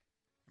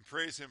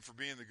praise him for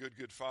being the good,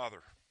 good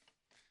Father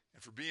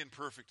and for being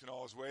perfect in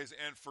all his ways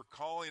and for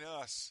calling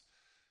us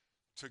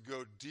to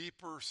go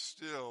deeper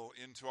still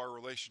into our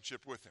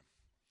relationship with him.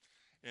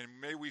 And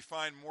may we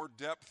find more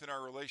depth in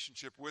our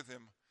relationship with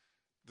him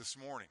this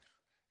morning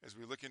as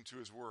we look into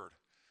his word.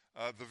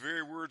 The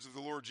very words of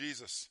the Lord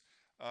Jesus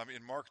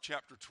in Mark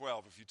chapter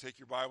 12. If you take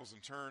your Bibles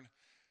and turn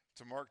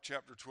to Mark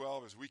chapter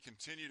 12 as we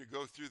continue to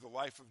go through the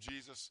life of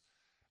Jesus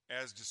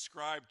as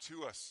described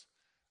to us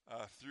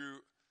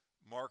through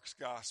Mark's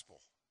gospel.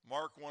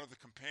 Mark, one of the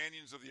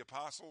companions of the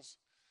apostles,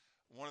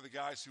 one of the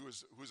guys who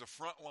was a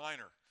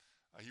frontliner.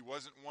 He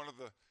wasn't one of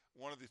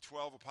the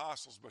 12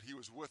 apostles, but he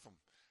was with them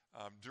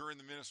during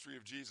the ministry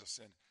of Jesus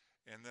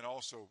and then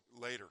also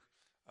later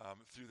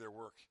through their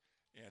work.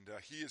 And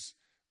he is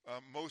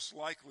most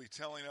likely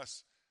telling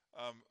us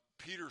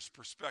Peter's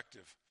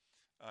perspective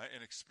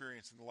and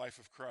experience in the life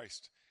of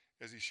Christ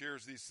as he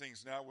shares these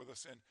things now with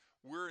us. And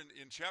we're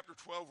in chapter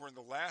 12, we're in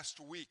the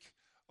last week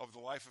of the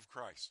life of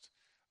Christ.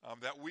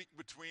 That week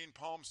between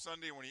Palm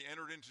Sunday when he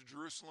entered into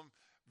Jerusalem,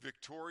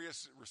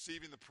 victorious,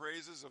 receiving the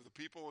praises of the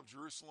people of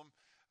Jerusalem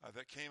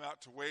that came out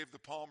to wave the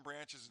palm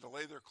branches and to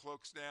lay their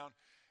cloaks down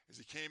as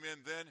he came in.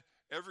 Then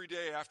every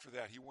day after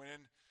that, he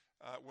went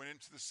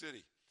into the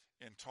city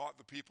and taught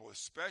the people,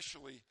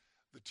 especially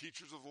the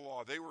teachers of the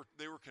law. They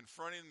were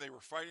confronting him, they were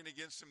fighting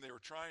against him, they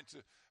were trying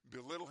to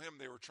belittle him,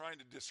 they were trying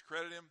to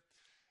discredit him,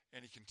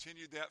 and he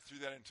continued that through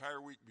that entire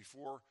week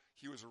before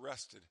he was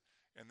arrested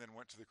and then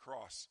went to the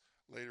cross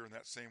later in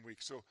that same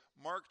week. So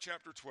Mark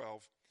chapter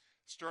 12,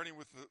 starting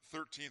with the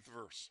 13th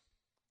verse.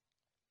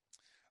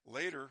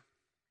 Later,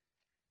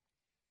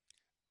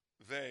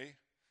 the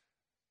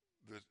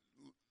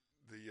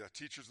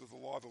teachers of the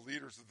law, the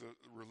leaders of the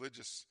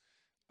religious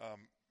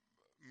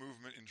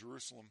movement in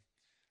Jerusalem,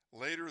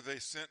 later they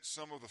sent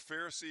some of the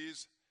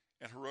Pharisees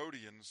and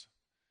Herodians,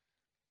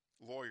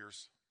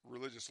 lawyers,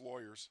 religious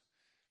lawyers,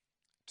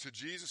 to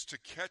Jesus to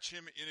catch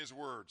him in his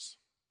words.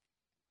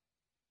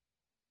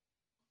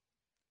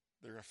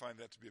 They're going to find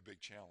that to be a big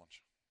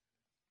challenge.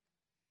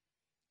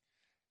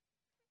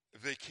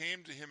 They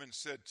came to him and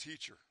said,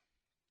 "Teacher,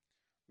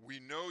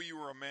 we know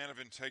you are a man of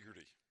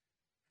integrity."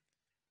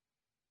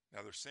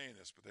 Now they're saying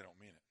this, but they don't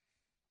mean it.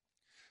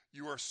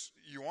 You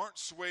aren't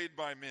swayed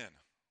by men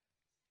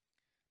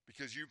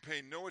because you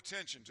pay no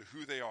attention to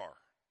who they are,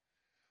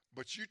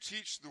 but you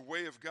teach the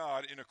way of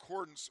God in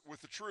accordance with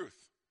the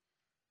truth.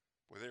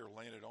 Boy, they are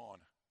laying it on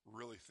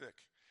really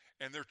thick.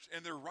 And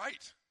they're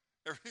right.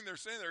 Everything they're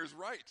saying there is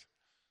right.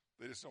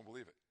 They just don't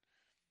believe it.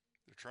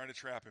 They're trying to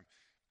trap him.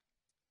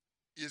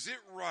 Is it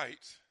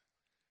right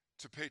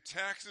to pay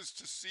taxes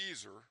to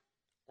Caesar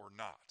or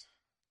not?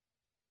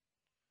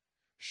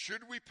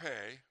 Should we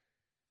pay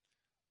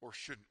or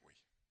shouldn't we?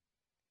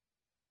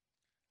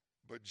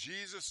 But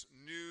Jesus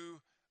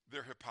knew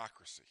their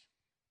hypocrisy.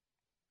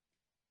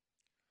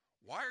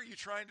 Why are you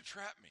trying to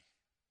trap me?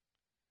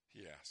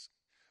 He asked.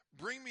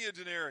 Bring me a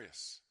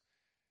denarius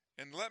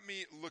and let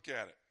me look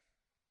at it.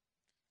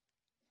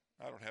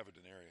 I don't have a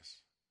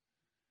denarius.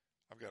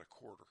 I've got a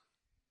quarter.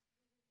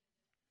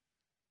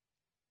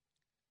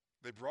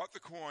 They brought the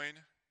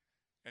coin,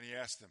 and he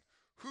asked them,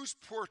 "Whose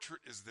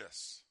portrait is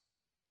this?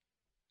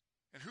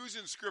 And whose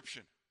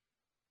inscription?"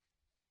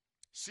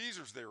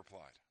 "Caesar's," they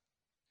replied.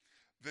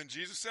 Then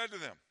Jesus said to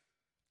them,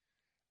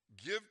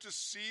 "Give to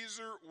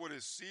Caesar what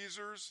is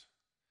Caesar's,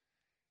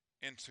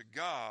 and to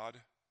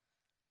God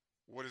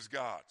what is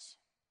God's."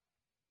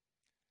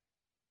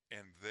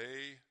 And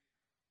they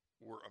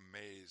were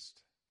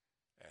amazed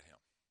at him.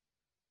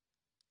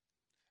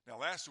 Now,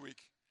 last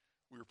week,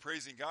 we were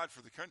praising God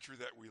for the country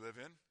that we live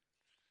in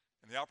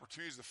and the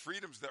opportunities, the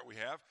freedoms that we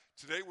have.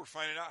 Today, we're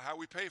finding out how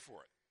we pay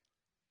for it.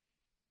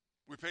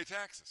 We pay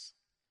taxes.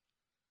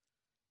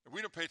 And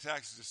we don't pay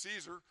taxes to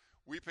Caesar.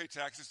 We pay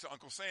taxes to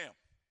Uncle Sam,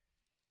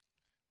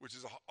 which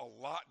is a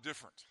lot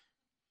different.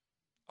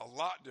 A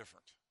lot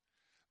different.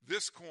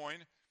 This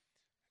coin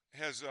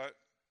has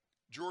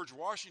George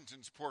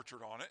Washington's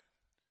portrait on it,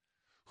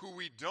 who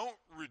we don't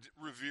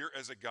revere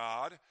as a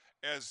god,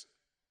 as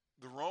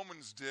the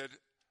Romans did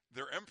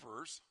their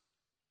emperors.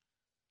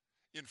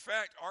 In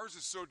fact, ours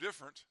is so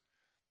different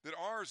that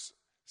ours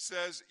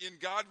says, "In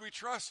God we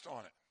trust"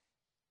 on it.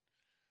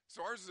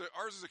 So ours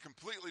is a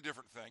completely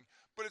different thing,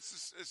 but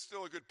it's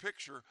still a good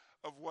picture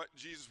of what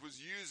Jesus was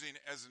using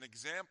as an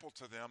example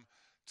to them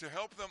to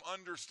help them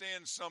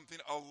understand something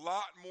a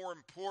lot more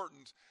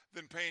important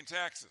than paying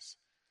taxes.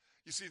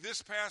 You see,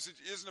 this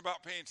passage isn't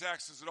about paying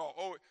taxes at all.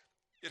 Oh,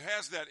 it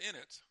has that in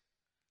it.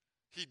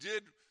 He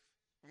did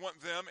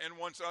want them and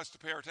wants us to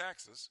pay our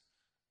taxes.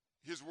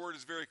 His word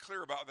is very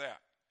clear about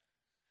that.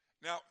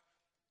 Now,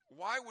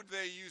 why would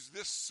they use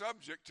this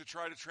subject to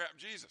try to trap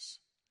Jesus?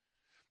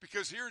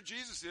 Because here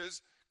Jesus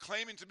is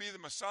claiming to be the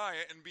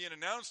Messiah and being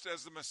announced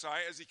as the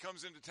Messiah as he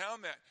comes into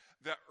town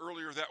that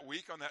earlier that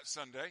week on that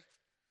Sunday,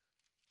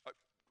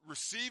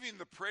 receiving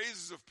the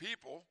praises of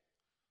people,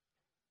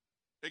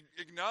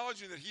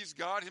 acknowledging that he's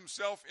God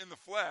himself in the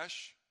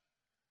flesh.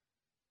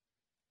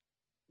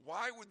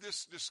 Why would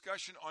this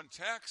discussion on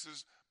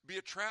taxes be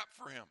a trap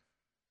for him?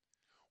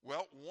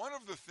 Well, one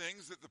of the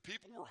things that the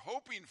people were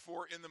hoping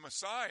for in the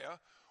Messiah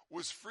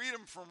was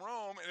freedom from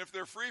Rome. And if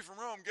they're free from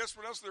Rome, guess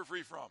what else they're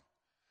free from?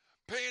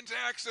 Paying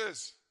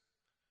taxes.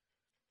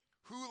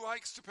 Who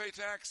likes to pay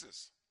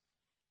taxes?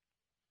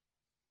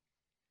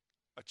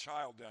 A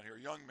child down here,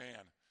 a young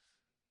man,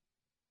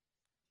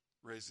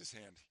 raised his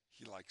hand.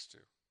 He likes to.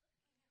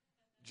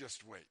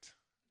 Just wait.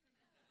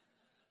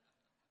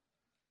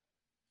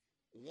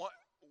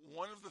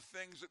 One of the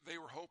things that they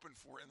were hoping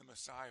for in the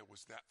Messiah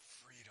was that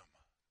freedom.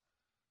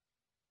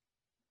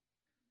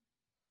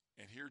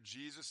 And here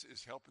Jesus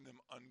is helping them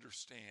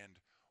understand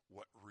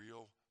what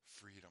real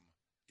freedom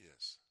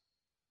is.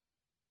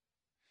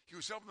 He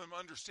was helping them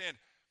understand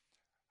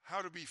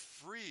how to be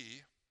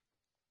free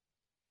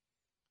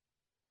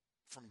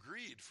from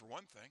greed, for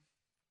one thing.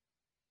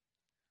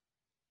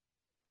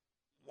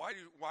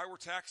 Why were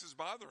taxes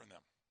bothering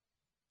them?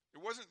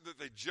 It wasn't that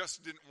they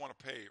just didn't want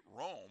to pay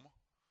Rome.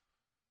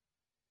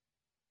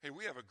 Hey,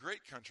 we have a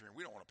great country and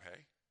we don't want to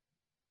pay.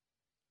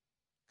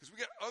 Because we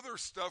got other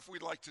stuff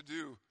we'd like to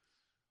do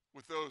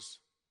with those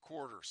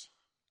quarters.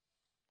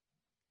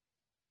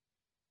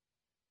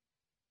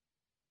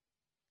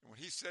 And when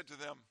he said to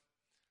them,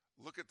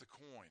 look at the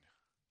coin.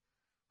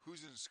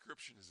 Whose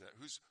inscription is that?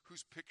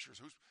 Whose pictures?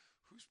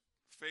 Whose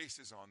face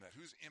is on that?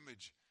 Whose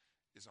image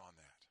is on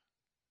that?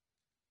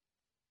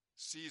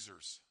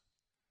 Caesar's.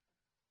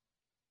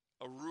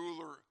 A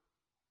ruler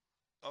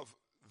of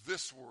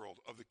this world,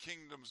 of the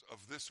kingdoms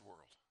of this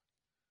world.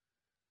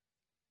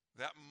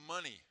 That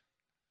money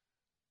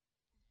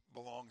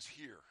belongs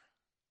here.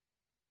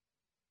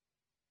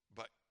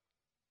 But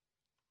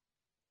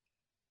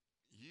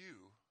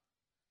you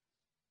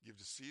give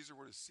to Caesar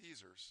what is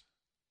Caesar's,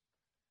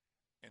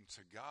 and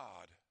to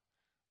God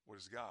what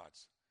is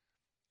God's.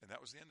 And that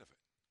was the end of it.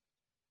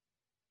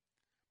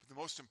 But the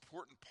most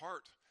important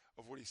part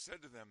of what he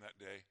said to them that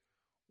day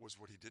was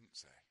what he didn't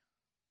say.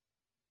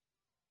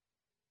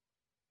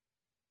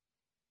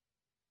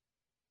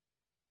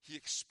 He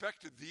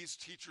expected these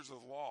teachers of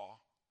law,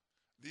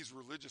 these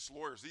religious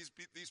lawyers, these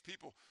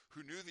people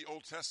who knew the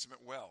Old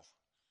Testament well,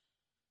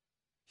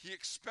 he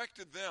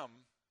expected them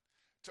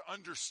to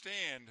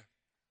understand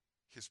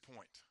his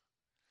point.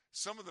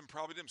 Some of them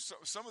probably didn't.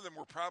 Some of them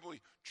were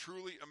probably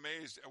truly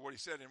amazed at what he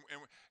said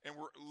and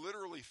were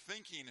literally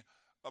thinking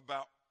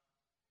about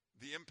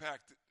the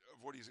impact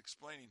of what he's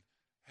explaining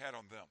had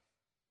on them.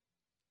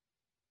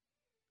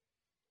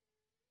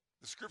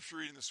 The scripture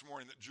reading this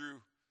morning that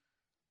Drew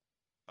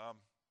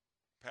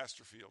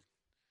Pastor Field.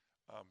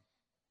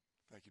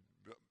 Thank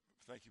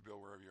you, Bill,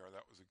 wherever you are.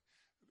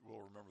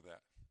 We'll remember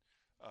that.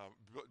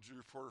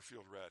 Drew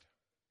Porterfield read.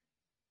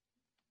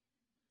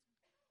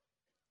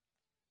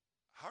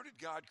 How did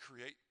God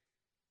create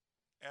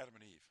Adam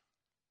and Eve?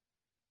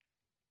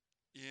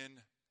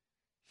 In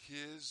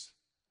his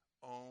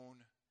own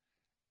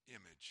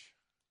image.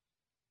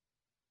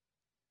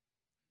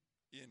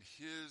 In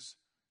his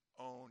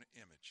own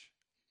image.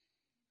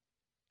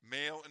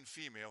 Male and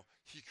female,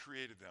 he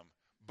created them.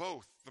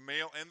 Both, the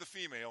male and the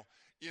female,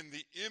 in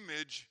the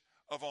image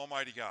of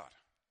Almighty God.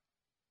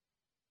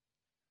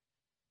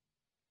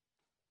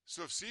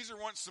 So if Caesar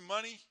wants some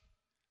money,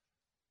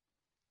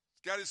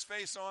 it's got his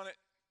face on it,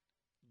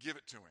 give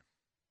it to him.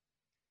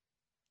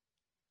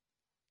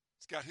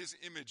 It's got his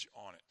image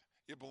on it.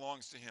 It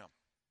belongs to him.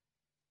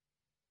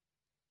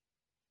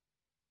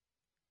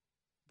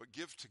 But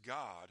give to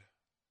God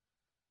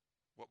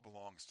what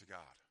belongs to God.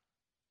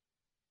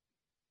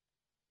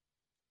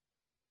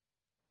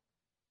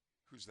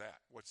 Who's that?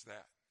 What's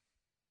that?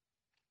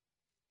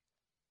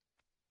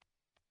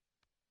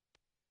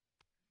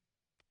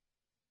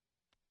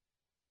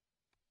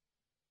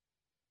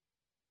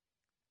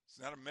 It's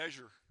not a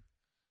measure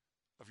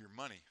of your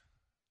money.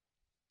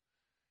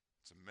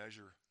 It's a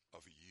measure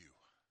of you.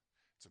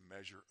 It's a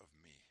measure of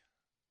me.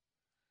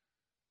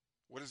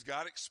 What is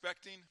God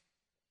expecting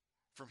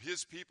from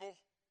his people?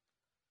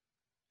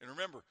 And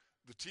remember,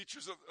 the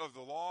teachers of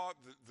the law,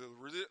 the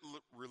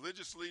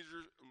religious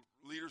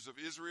leaders of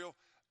Israel,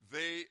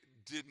 they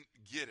didn't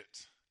get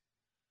it.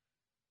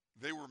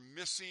 They were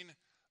missing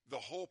the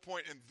whole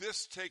point. And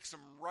this takes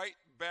them right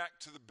back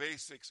to the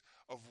basics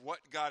of what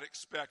God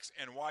expects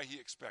and why he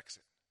expects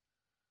it.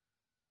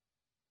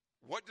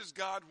 What does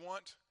God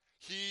want?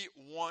 He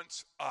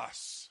wants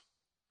us.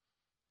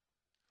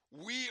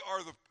 We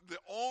are the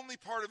only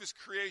part of his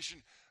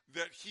creation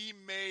that he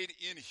made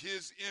in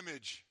his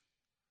image.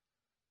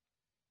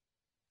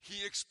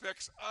 He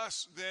expects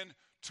us then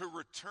to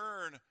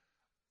return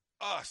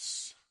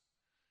us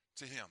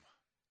to him.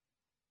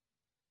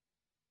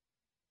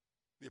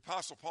 The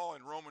Apostle Paul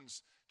in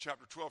Romans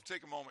chapter 12,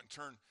 take a moment and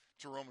turn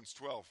to Romans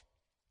 12.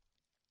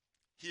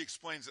 He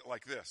explains it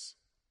like this.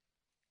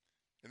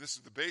 And this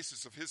is the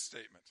basis of his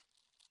statement.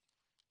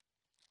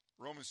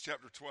 Romans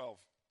chapter 12,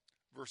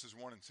 verses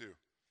 1 and 2.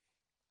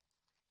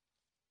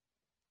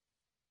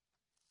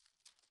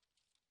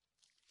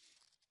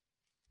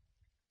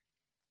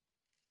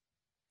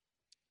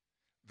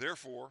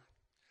 Therefore,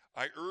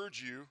 I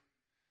urge you,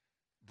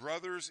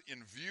 brothers,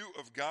 in view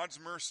of God's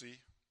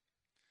mercy,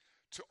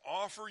 to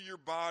offer your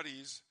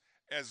bodies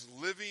as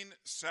living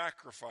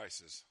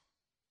sacrifices,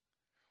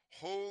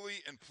 holy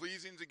and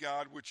pleasing to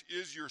God, which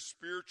is your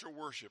spiritual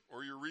worship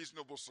or your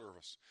reasonable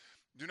service.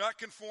 Do not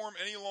conform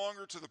any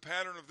longer to the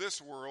pattern of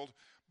this world,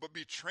 but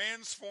be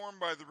transformed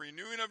by the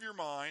renewing of your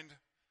mind,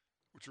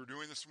 which we're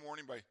doing this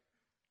morning by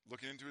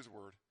looking into his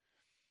word.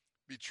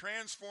 Be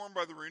transformed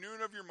by the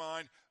renewing of your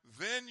mind.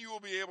 Then you will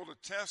be able to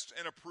test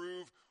and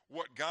approve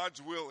what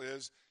God's will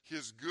is,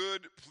 his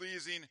good,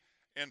 pleasing,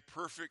 and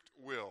perfect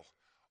will.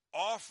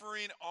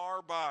 Offering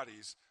our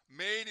bodies,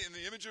 made in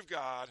the image of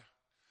God,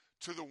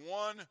 to the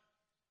one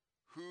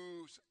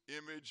whose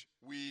image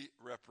we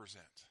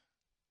represent.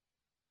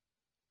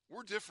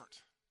 We're different.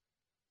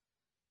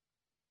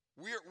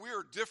 We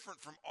are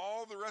different from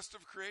all the rest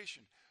of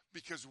creation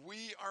because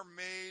we are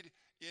made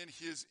in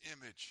his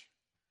image.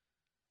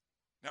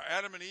 Now,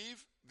 Adam and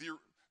Eve,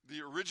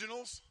 the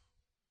originals,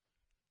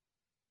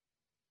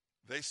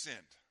 they sinned.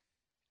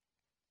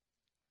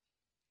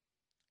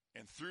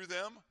 And through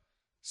them,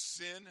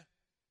 sin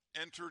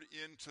entered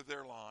into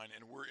their line,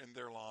 and we're in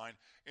their line.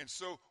 And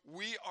so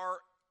we are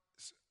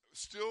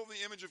still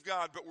the image of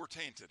God, but we're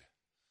tainted.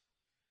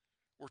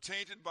 We're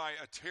tainted by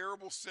a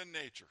terrible sin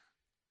nature.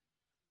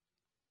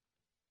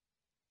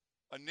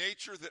 A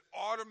nature that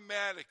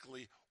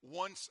automatically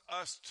wants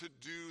us to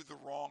do the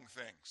wrong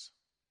things.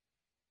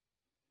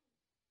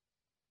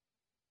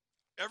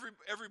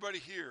 Everybody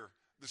here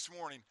this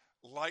morning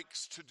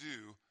likes to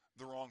do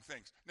the wrong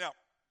things. Now,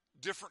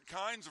 different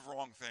kinds of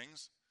wrong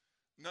things.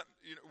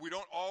 We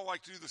don't all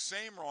like to do the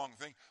same wrong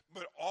thing,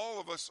 but all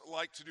of us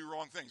like to do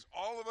wrong things.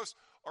 All of us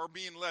are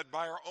being led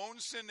by our own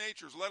sin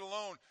natures, let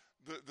alone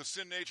the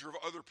sin nature of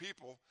other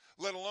people,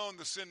 let alone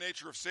the sin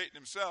nature of Satan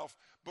himself.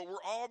 But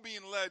we're all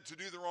being led to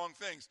do the wrong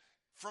things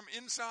from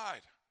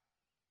inside.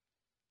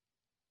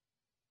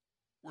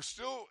 We're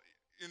still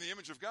in the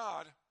image of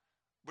God,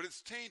 but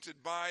it's tainted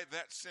by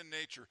that sin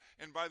nature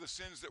and by the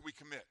sins that we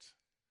commit.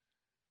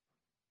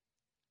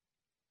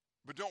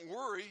 But don't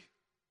worry,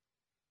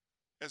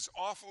 as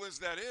awful as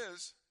that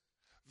is,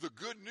 the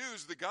good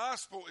news, the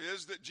gospel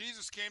is that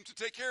Jesus came to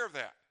take care of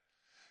that.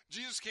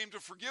 Jesus came to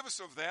forgive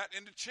us of that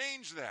and to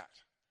change that,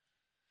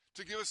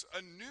 to give us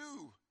a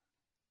new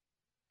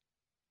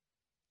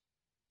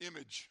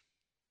image,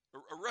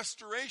 a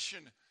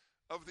restoration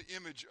of the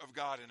image of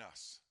God in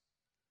us,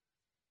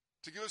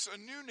 to give us a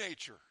new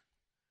nature,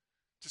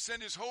 to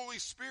send his Holy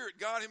Spirit,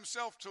 God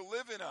himself, to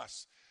live in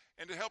us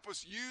and to help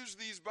us use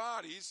these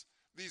bodies,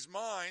 these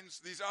minds,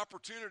 these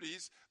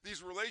opportunities,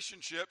 these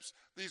relationships,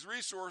 these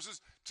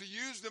resources, to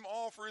use them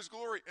all for his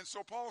glory. And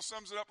so Paul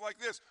sums it up like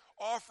this: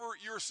 offer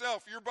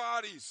yourself, your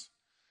bodies,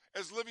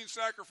 as living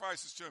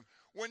sacrifices to him.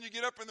 When you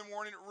get up in the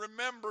morning,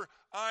 remember,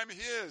 I'm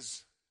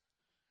his.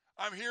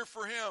 I'm here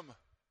for him.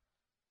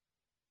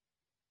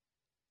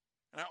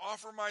 And I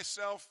offer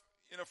myself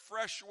in a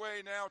fresh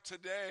way now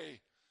today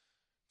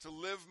to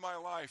live my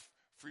life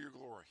for your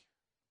glory.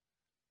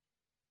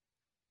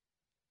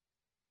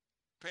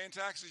 Paying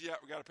taxes? Yeah,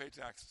 we got to pay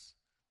taxes.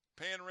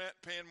 Paying rent,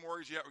 paying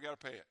mortgage? Yeah, we got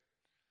to pay it.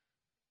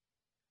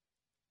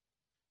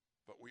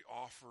 But we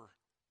offer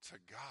to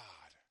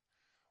God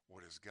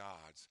what is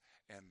God's,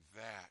 and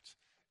that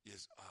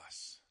is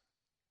us.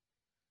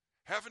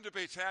 Having to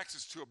pay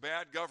taxes to a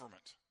bad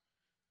government,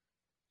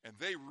 and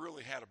they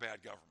really had a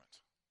bad government.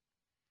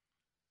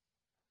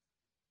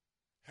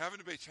 Having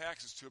to pay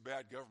taxes to a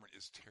bad government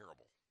is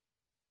terrible.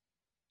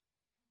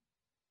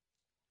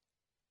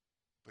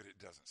 But it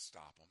doesn't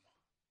stop them.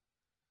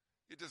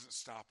 It doesn't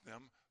stop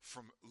them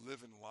from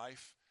living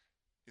life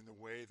in the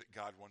way that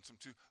God wants them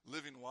to.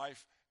 Living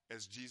life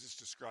as Jesus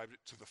described it,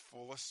 to the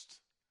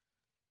fullest.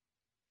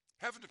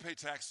 Having to pay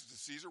taxes to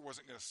Caesar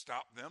wasn't going to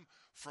stop them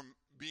from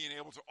being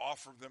able to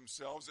offer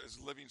themselves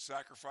as living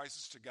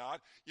sacrifices to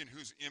God, in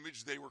whose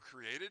image they were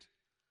created.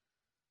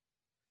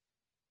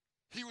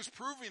 He was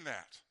proving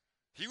that.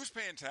 He was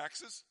paying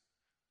taxes.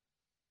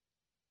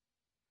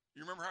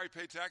 You remember how he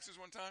paid taxes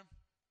one time?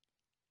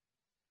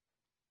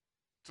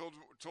 Told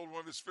one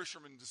of his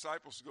fishermen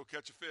disciples to go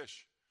catch a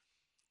fish.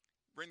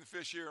 Bring the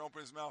fish here,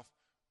 open his mouth,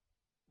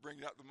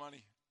 bring out the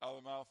money out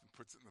of the mouth, and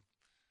puts it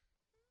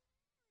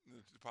in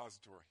the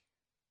depository.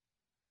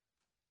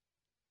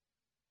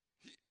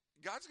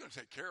 God's going to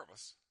take care of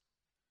us.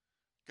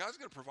 God's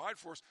going to provide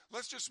for us.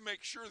 Let's just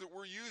make sure that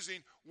we're using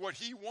what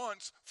he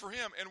wants for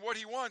him. And what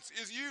he wants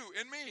is you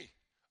and me,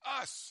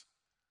 us.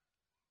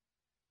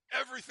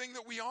 Everything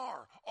that we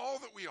are, all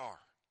that we are.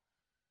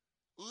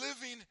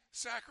 Living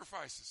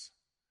sacrifices.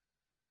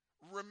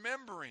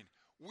 Remembering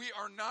we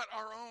are not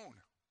our own.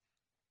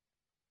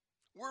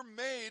 We're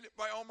made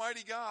by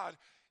Almighty God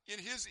in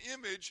his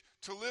image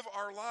to live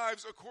our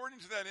lives according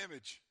to that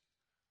image.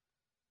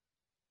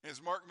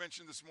 As Mark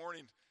mentioned this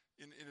morning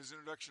in his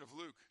introduction of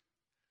Luke,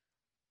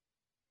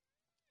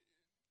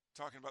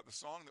 talking about the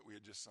song that we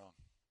had just sung.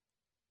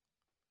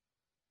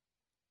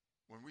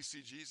 When we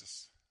see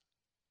Jesus,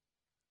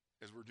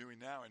 as we're doing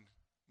now in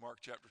Mark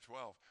chapter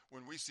 12,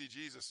 when we see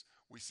Jesus,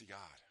 we see God.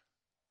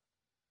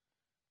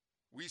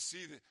 We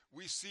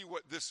see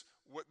what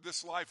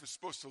this life is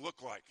supposed to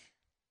look like.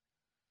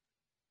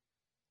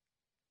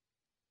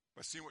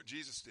 by seeing what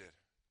Jesus did.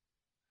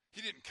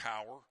 He didn't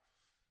cower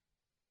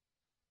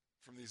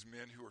from these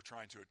men who were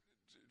trying to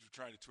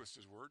twist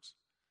his words.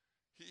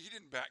 He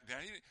didn't back down.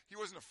 He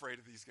wasn't afraid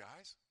of these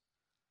guys.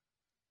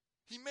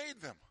 He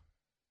made them.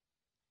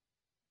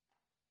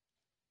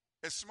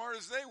 As smart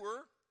as they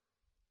were,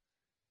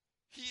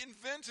 he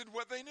invented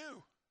what they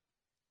knew.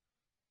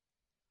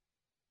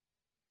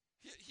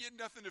 He had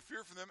nothing to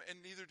fear from them, and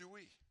neither do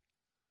we.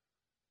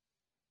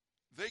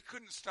 They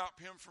couldn't stop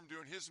him from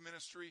doing his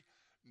ministry.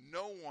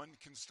 No one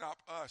can stop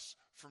us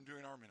from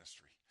doing our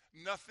ministry.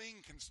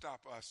 Nothing can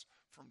stop us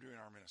from doing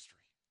our ministry.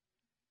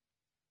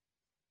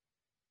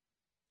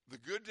 The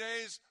good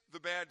days, the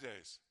bad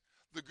days.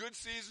 The good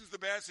seasons, the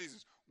bad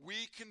seasons.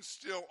 We can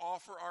still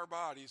offer our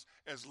bodies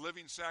as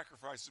living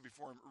sacrifices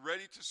before him,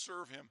 ready to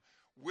serve him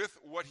with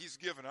what he's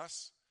given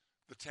us,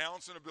 the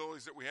talents and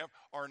abilities that we have,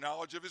 our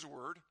knowledge of his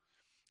word.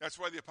 That's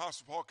why the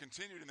Apostle Paul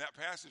continued in that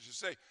passage to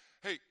say,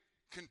 hey,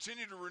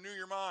 continue to renew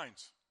your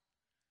minds.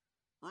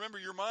 Remember,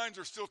 your minds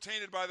are still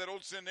tainted by that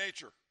old sin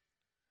nature.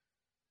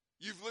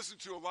 You've listened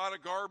to a lot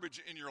of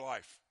garbage in your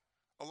life,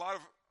 a lot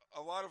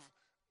of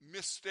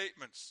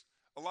misstatements,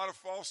 a lot of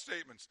false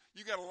statements.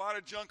 You got a lot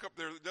of junk up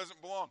there that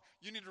doesn't belong.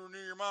 You need to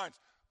renew your minds.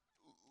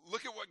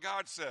 Look at what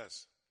God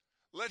says.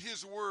 Let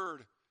his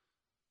word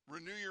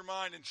renew your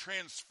mind and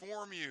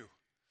transform you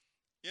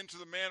into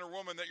the man or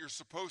woman that you're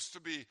supposed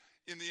to be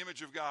in the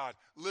image of God,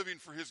 living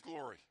for his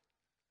glory.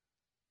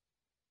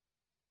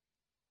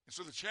 And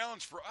so the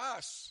challenge for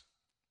us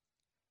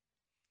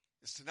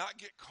is to not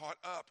get caught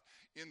up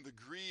in the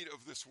greed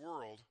of this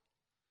world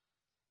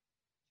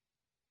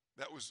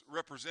that was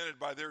represented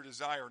by their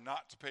desire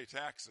not to pay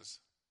taxes.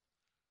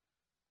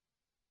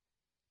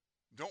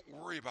 Don't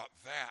worry about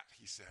that,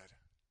 he said.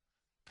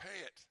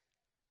 Pay it.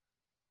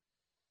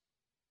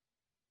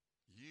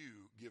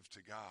 You give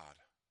to God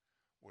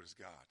what is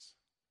God's.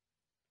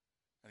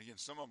 And again,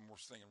 some of them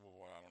were thinking,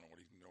 well, I don't know what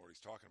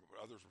he's talking about,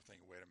 but others were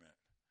thinking, wait a minute.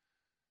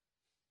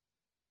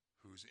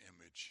 Whose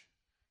image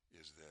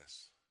is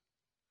this?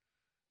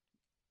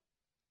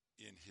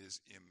 In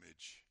his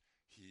image,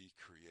 he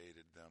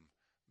created them,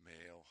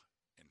 male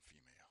and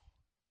female.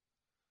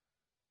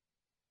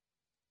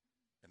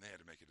 And they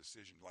had to make a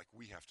decision, like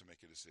we have to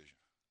make a decision.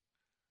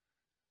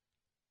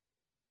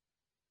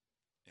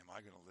 Am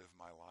I going to live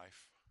my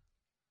life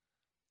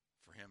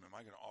for him? Am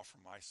I going to offer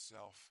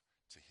myself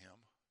to him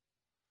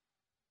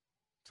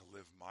to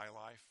live my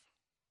life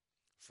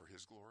for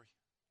his glory?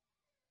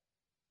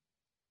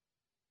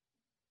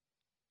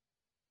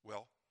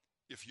 Well,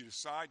 if you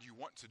decide you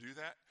want to do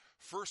that,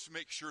 first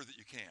make sure that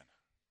you can.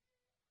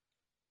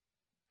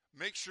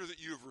 Make sure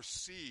that you have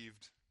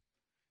received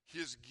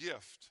his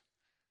gift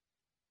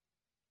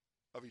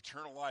of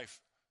eternal life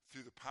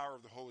through the power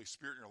of the Holy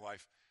Spirit in your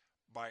life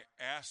by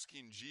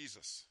asking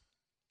Jesus,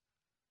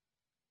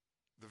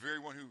 the very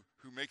one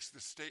who makes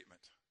this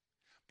statement,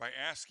 by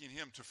asking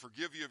him to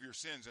forgive you of your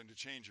sins and to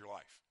change your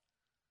life.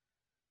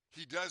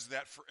 He does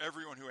that for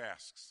everyone who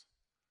asks.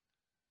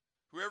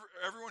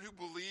 Everyone who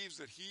believes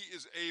that he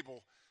is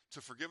able to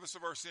forgive us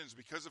of our sins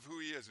because of who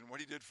he is and what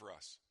he did for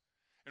us.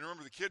 And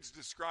remember, the kids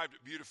described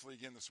it beautifully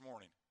again this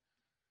morning.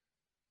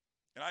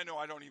 And I know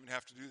I don't even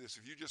have to do this.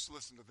 If you just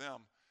listen to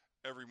them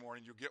every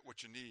morning, you'll get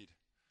what you need.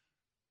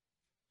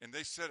 And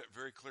they said it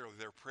very clearly.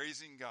 They're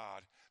praising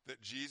God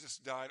that Jesus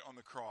died on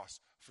the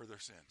cross for their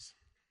sins.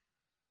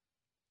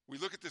 We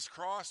look at this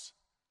cross,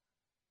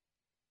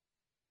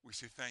 we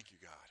say, thank you,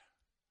 God,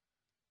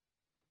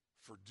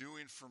 for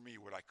doing for me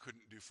what I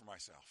couldn't do for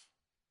myself.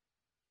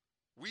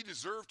 We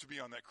deserve to be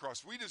on that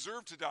cross. We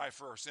deserve to die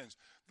for our sins.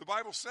 The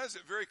Bible says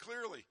it very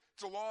clearly.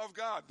 It's a law of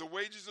God. The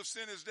wages of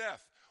sin is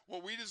death.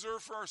 What we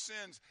deserve for our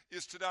sins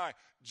is to die.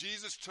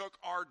 Jesus took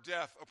our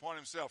death upon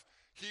himself.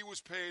 He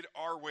was paid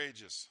our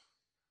wages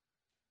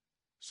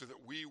so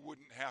that we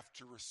wouldn't have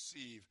to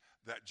receive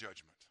that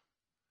judgment.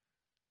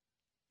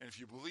 And if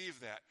you believe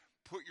that,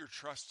 put your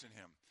trust in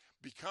him.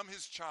 Become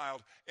his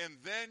child, and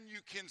then you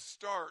can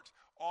start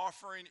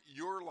offering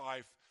your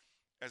life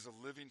as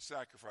a living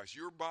sacrifice.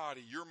 Your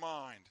body, your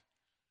mind,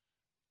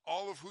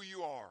 all of who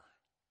you are.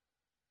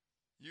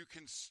 You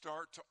can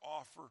start to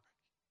offer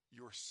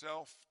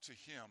yourself to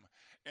him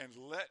and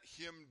let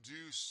him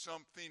do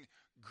something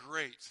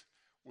great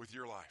with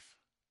your life.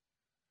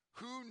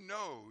 Who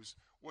knows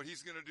what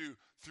he's going to do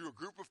through a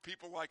group of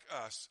people like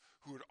us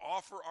who would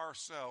offer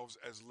ourselves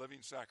as living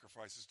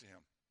sacrifices to him.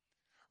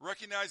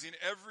 Recognizing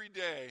every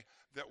day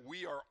that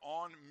we are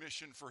on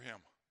mission for him.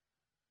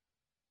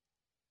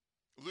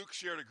 Luke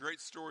shared a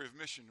great story of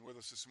mission with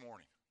us this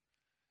morning.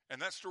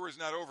 And that story is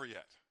not over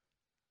yet.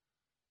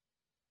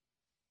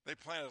 They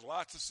planted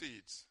lots of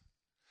seeds.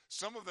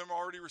 Some of them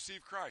already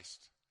received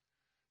Christ.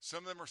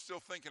 Some of them are still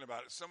thinking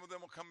about it. Some of them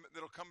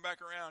that'll come back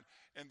around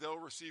and they'll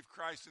receive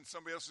Christ, and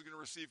somebody else is going to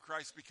receive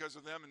Christ because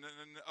of them, and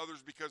then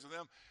others because of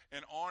them,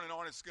 and on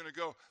it's going to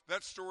go.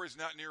 That story is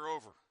not near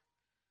over.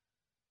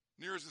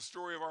 Near is the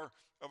story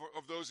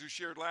of those who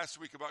shared last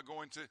week about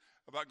going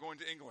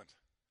to England.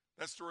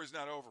 That story is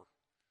not over.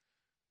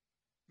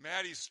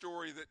 Maddie's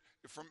story that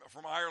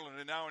from Ireland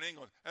and now in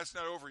England, that's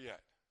not over yet.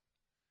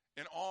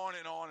 And on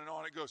and on and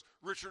on it goes.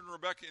 Richard and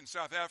Rebecca in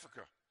South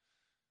Africa,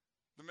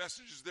 the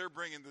messages they're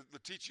bringing, the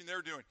teaching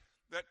they're doing,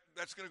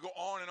 that's going to go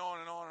on and on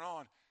and on and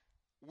on.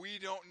 We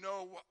don't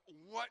know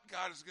what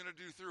God is going to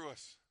do through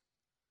us.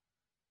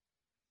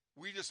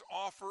 We just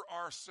offer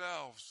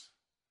ourselves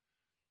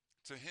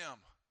to Him,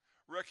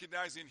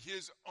 recognizing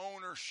His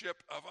ownership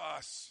of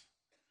us.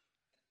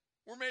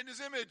 We're made in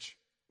His image.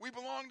 We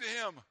belong to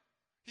Him.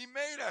 He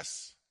made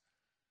us.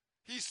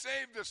 He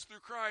saved us through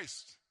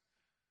Christ.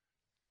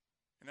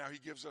 And now He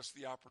gives us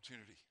the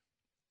opportunity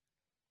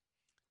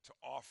to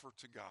offer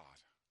to God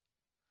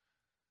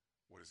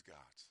what is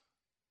God's.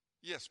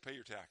 Yes, pay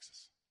your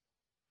taxes.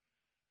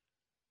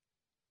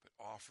 But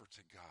offer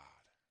to God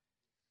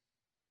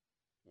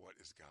what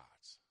is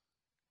God's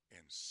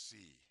and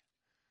see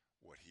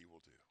what He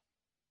will do.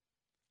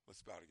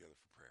 Let's bow together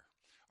for prayer.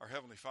 Our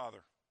Heavenly Father,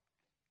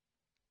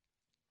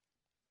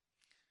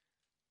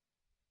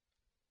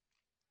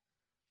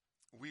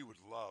 we would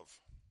love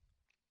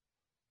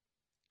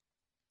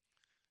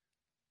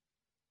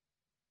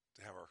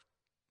to have our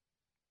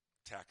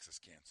taxes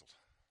canceled.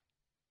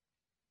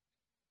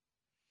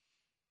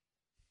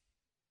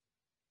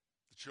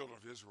 The children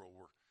of Israel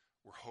were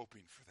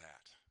hoping for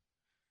that.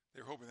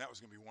 They were hoping that was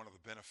going to be one of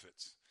the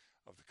benefits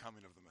of the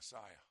coming of the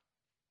Messiah.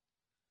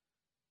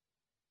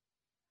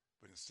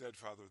 But instead,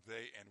 Father,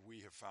 they and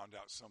we have found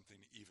out something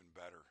even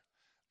better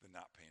than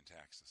not paying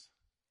taxes.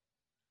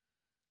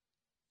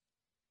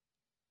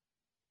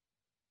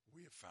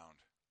 We have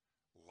found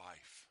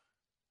life,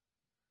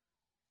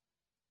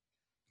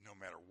 no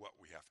matter what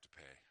we have to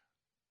pay,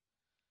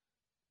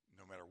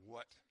 no matter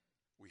what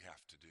we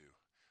have to do.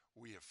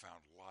 We have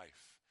found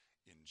life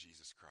in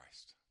Jesus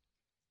Christ.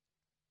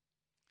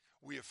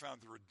 We have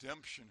found the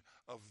redemption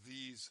of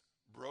these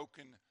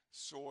broken,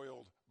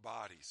 soiled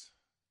bodies.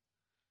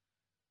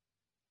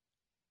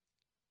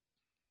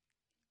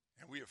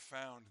 And we have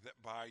found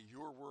that by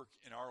your work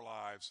in our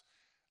lives,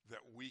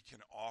 that we can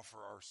offer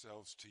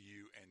ourselves to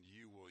you and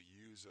you will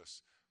use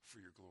us for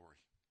your glory.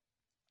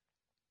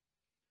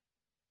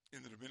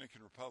 In the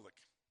Dominican Republic,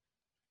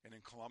 and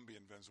in Colombia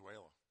and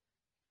Venezuela,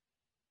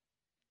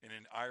 and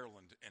in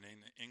Ireland and in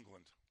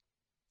England,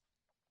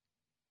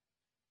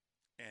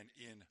 and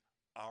in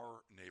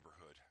our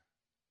neighborhood,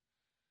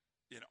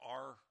 in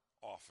our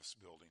office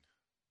building,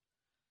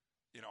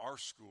 in our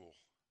school,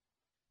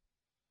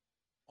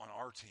 on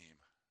our team,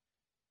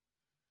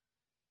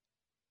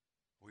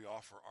 we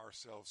offer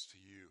ourselves to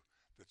you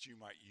that you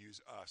might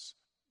use us,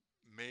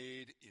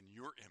 made in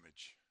your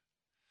image,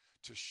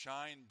 to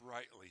shine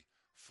brightly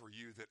for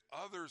you, that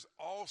others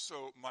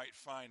also might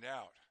find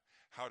out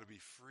how to be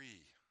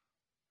free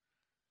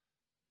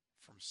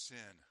from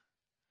sin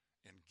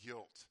and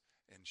guilt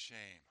and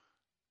shame,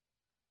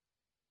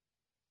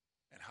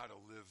 and how to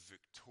live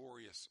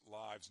victorious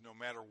lives no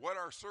matter what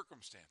our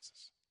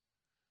circumstances,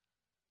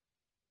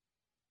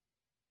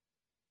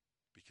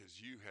 because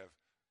you have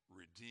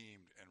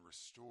redeemed and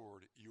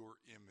restored your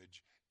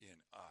image in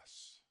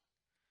us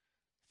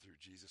through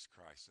Jesus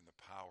Christ and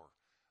the power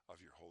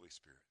of your Holy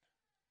Spirit.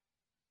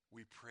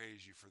 We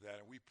praise you for that,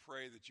 and we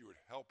pray that you would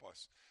help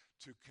us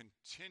to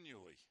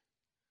continually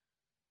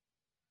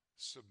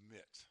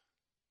submit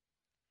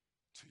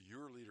to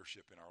your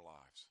leadership in our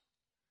lives,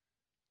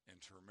 and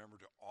to remember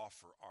to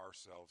offer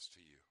ourselves to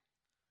you,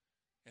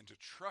 and to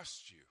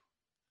trust you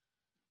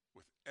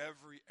with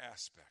every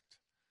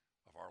aspect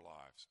of our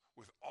lives,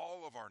 with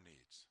all of our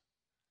needs,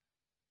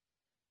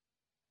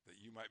 that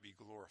you might be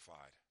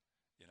glorified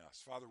in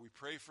us. Father, we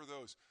pray for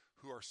those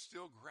who are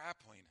still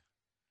grappling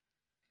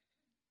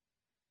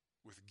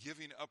with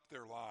giving up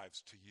their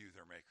lives to you,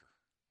 their Maker.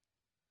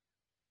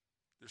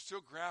 They're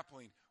still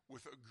grappling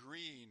with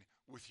agreeing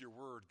with your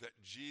word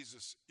that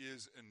Jesus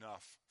is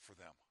enough for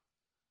them.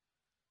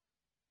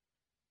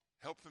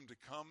 Help them to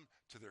come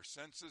to their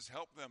senses.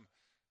 Help them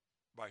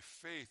by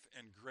faith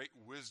and great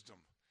wisdom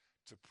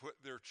to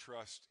put their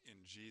trust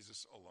in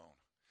Jesus alone.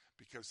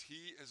 Because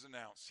he has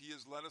announced, he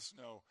has let us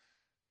know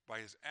by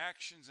his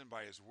actions and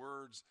by his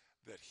words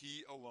that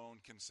he alone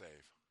can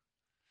save.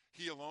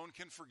 He alone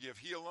can forgive.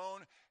 He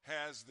alone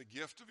has the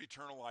gift of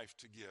eternal life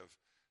to give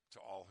to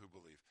all who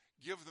believe.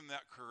 Give them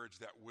that courage,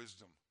 that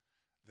wisdom,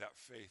 that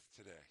faith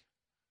today.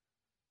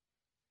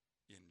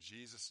 In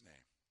Jesus'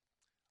 name,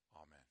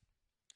 amen.